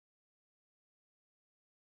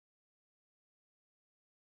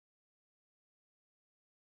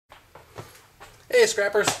Hey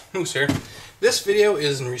Scrappers, Moose here. This video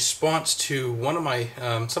is in response to one of my,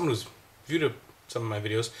 someone who's viewed some of my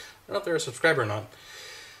videos. I don't know if they're a subscriber or not.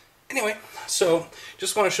 Anyway, so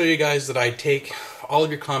just want to show you guys that I take all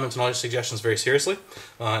of your comments and all your suggestions very seriously,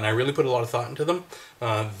 and I really put a lot of thought into them.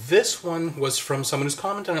 This one was from someone who's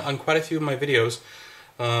commented on quite a few of my videos,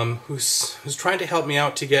 who's trying to help me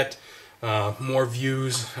out to get more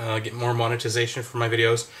views, get more monetization for my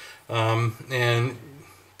videos, and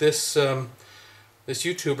this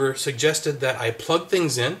YouTuber suggested that I plug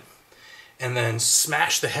things in and then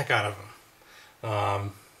smash the heck out of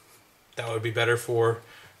them. That would be better for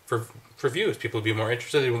views. People would be more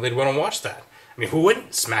interested. They'd want to watch that. I mean, who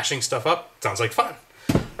wouldn't? Smashing stuff up sounds like fun.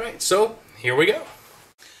 Right, so here we go.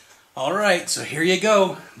 Alright, so here you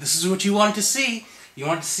go. This is what you wanted to see. You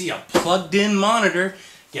wanted to see a plugged-in monitor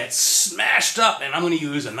get smashed up, and I'm going to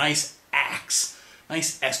use a nice axe.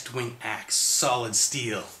 Nice Estwing axe, solid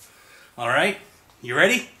steel. Alright, you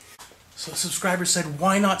ready? So a subscriber said,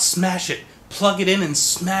 why not smash it? Plug it in and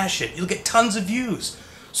smash it. You'll get tons of views.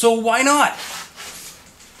 So why not?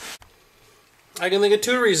 I can think of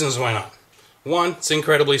two reasons why not. One, it's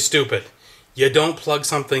incredibly stupid. You don't plug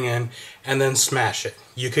something in and then smash it.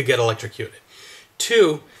 You could get electrocuted.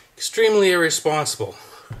 Two, extremely irresponsible.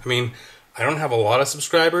 I mean, I don't have a lot of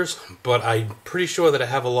subscribers, but I'm pretty sure that I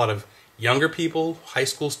have a lot of younger people, high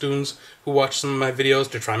school students, who watch some of my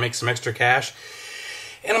videos to try and make some extra cash.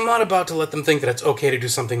 And I'm not about to let them think that it's okay to do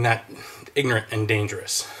something that ignorant and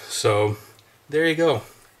dangerous. So, there you go.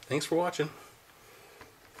 Thanks for watching.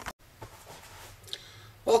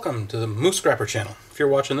 Welcome to the Moose Scrapper channel. If you're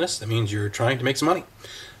watching this, that means you're trying to make some money.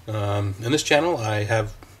 In this channel, I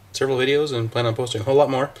have several videos and plan on posting a whole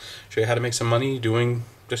lot more. Show you how to make some money doing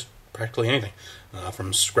just practically anything.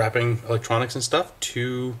 From scrapping electronics and stuff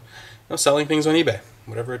to selling things on eBay.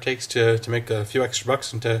 Whatever it takes to make a few extra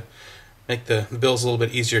bucks and to make the bills a little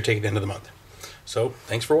bit easier to take at the end of the month. So,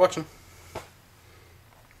 thanks for watching.